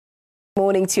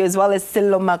Morning to you, as well as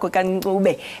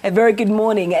ka-Ncube. A very good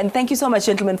morning, and thank you so much,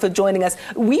 gentlemen, for joining us.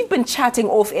 We've been chatting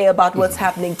off air about what's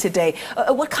happening today.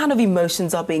 What kind of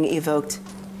emotions are being evoked?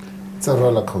 It's a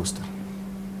roller coaster,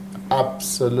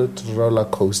 absolute roller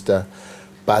coaster,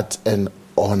 but an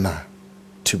honor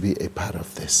to be a part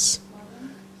of this.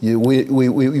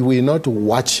 We're not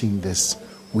watching this,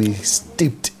 we're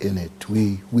steeped in it,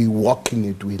 we're walking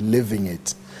it, we're living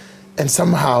it, and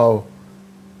somehow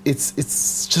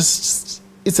it's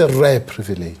a rare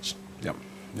privilege. Yeah,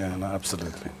 no,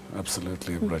 absolutely,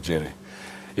 Brajeri.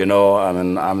 You know, I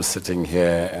mean, I'm sitting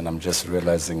here and I'm just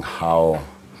realizing how,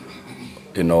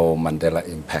 you know, Mandela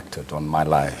impacted on my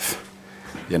life.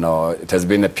 You know, it has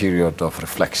been a period of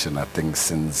reflection, I think,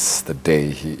 since the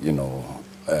day he, you know,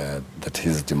 that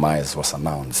his demise was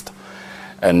announced.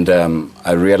 And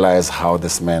I realized how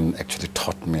this man actually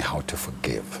taught me how to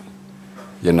forgive.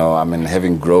 You know, I mean,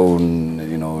 having grown,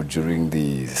 you know, during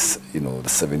the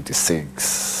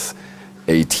 76,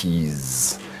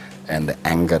 80s, and the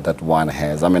anger that one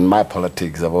has. I mean, my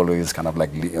politics have always kind of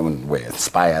like, were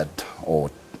inspired or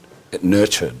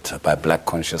nurtured by black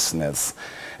consciousness.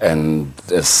 And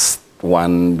as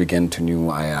one began to know,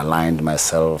 I aligned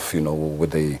myself, you know,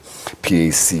 with the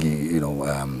PAC, you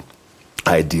know,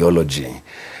 ideology.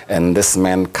 And this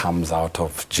man comes out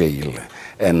of jail.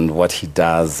 And what he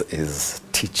does is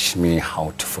teach me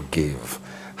how to forgive,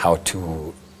 how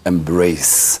to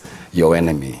embrace your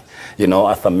enemy. You know,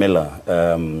 Arthur Miller,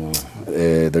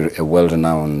 a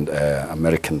well-renowned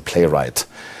American playwright,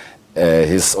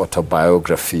 his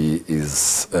autobiography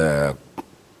is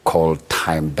called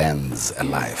Time Bends a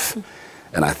Life.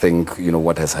 And I think, you know,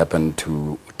 what has happened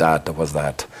to Dad was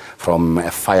that from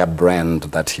a firebrand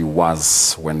that he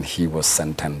was when he was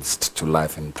sentenced to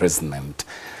life imprisonment,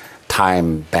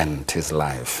 time bent his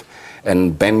life.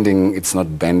 And bending, it's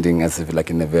not bending as if like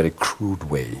in a very crude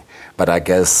way, but I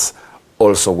guess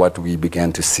also what we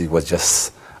began to see was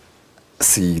just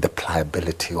see the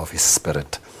pliability of his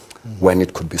spirit, when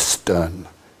it could be stern,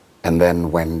 and then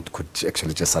when it could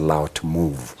actually just allow it to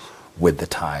move with the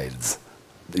tides,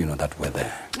 you know, that were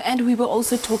there. And we were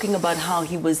also talking about how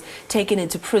he was taken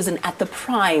into prison at the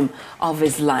prime of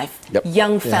his life. Yep.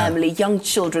 Young family, young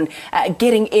children,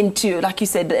 getting into, like you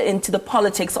said, into the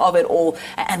politics of it all.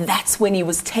 And that's when he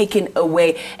was taken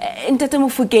away. In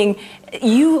Tatamufugeng,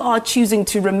 you are choosing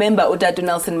to remember Udadu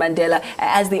Nelson Mandela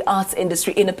as the arts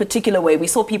industry in a particular way. We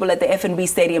saw people at the FNB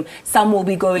Stadium. Some will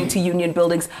be going to union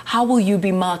buildings. How will you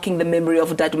be marking the memory of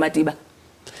Udadu Madiba?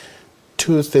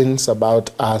 Two things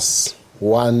about us.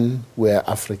 One, we're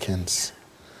Africans.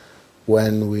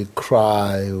 When we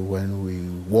cry, when we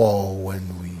war,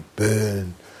 when we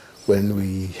burn, when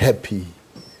we're happy,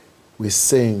 we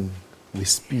sing, we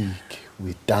speak,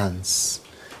 we dance.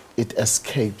 It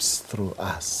escapes through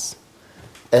us.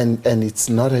 And it's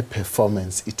not a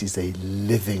performance, it is a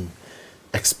living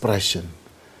expression.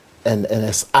 And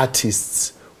as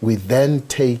artists, we then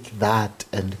take that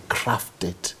and craft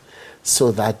it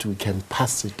so that we can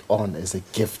pass it on as a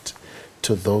gift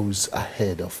to those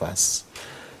ahead of us.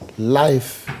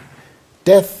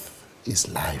 Death is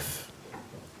life.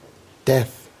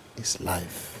 Death is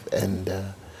life. And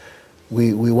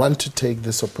we want to take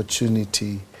this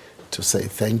opportunity to say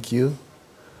thank you,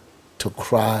 to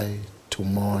cry, to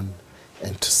mourn,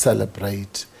 and to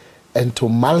celebrate, and to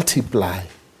multiply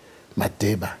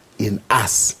Madiba in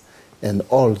us and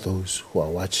all those who are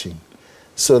watching.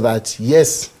 So that,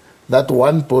 yes, that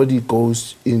one body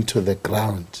goes into the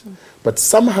ground. But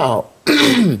somehow,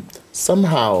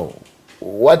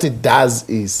 what it does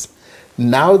is,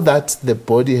 now that the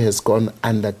body has gone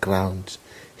underground,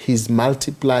 he's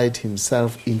multiplied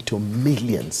himself into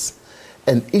millions.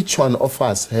 And each one of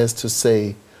us has to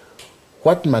say,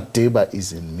 what Madiba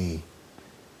is in me.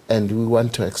 And we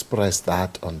want to express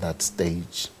that on that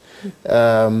stage.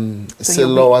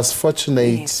 Silo was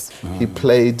fortunate. Yes. He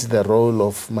played the role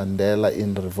of Mandela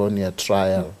in the Rivonia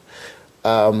trial.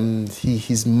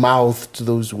 He's mouthed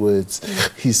those words.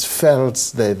 He's felt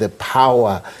the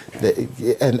power,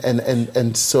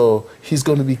 and so he's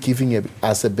going to be giving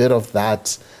us a bit of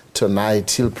that tonight.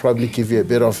 He'll probably give you a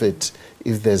bit of it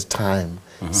if there's time.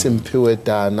 Simpiwe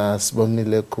Dana,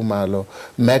 Sibongile Kumalo,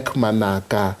 Mek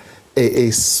Manaka,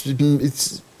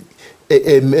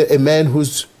 a man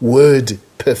whose word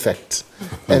perfect.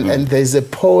 And there's a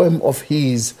poem of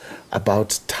his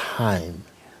about time.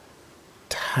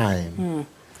 Time.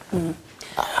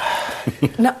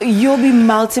 Now you'll be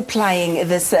multiplying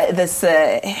this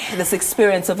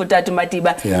experience of Udadu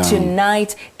Madiba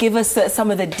tonight. Give us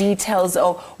some of the details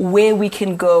of where we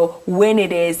can go, when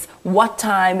it is, what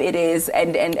time it is,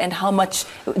 and how much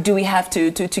do we have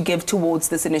to give towards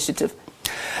this initiative?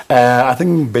 I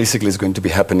think basically it's going to be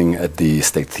happening at the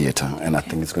State Theatre, and I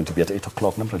think it's going to be at 8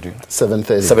 o'clock. 7:30.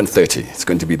 7:30. It's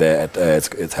going to be there.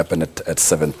 It's happened at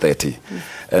 7:30,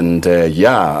 and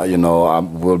yeah, you know,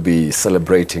 we'll be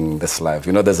celebrating this life.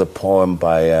 You know, there's a poem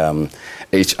by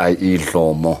H.I.E.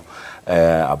 Dlomo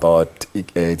about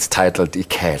it's titled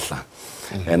Ikehla,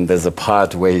 and there's a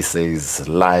part where he says,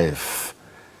 "Life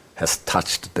has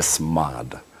touched this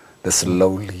mud, this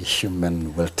lowly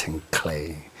human wilting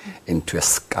clay, into a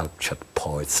sculptured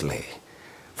poet's lay.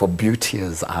 For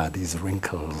beauteous are these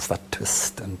wrinkles that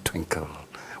twist and twinkle.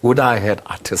 Would I had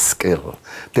artist skill,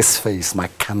 this face my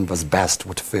canvas best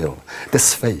would fill.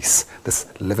 This face, this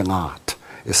living art,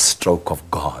 is stroke of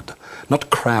God, not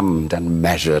crammed and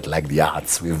measured like the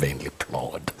arts we vainly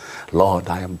plod. Lord,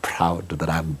 I am proud that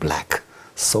I am black,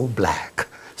 so black,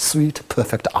 sweet,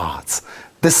 perfect arts.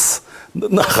 This,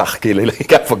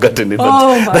 I've forgotten it.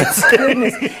 Oh my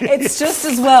goodness. It's just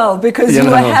as well because you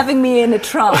were having me in a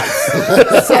trance.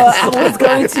 So I was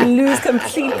going to lose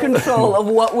complete control of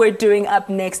what we're doing up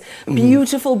next.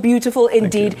 Beautiful, beautiful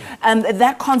indeed.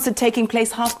 That concert taking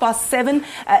place 7:30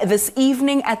 this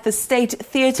evening at the State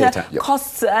Theatre. Yep.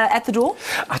 Costs at the door?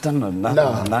 I don't know.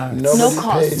 No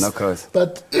cost. No cost.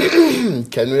 But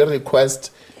can we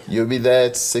request you'll be there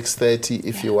at 6:30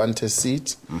 if you want a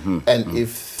seat, and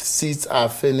if seats are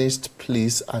finished,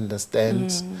 please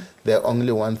understand there are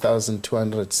only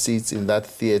 1,200 seats in that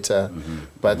theatre,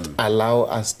 but allow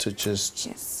us to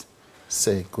just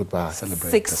say goodbye.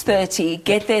 6:30.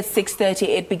 Get there at 6:30.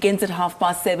 It begins at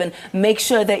 7:30. Make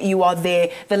sure that you are there.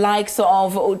 The likes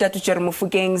of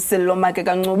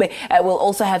ka-Ncube will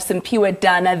also have some pure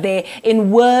dana there. In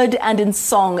word and in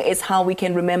song is how we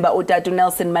can remember Odadu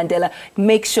Nelson Mandela.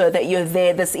 Make sure that you're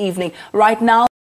there this evening. Right now,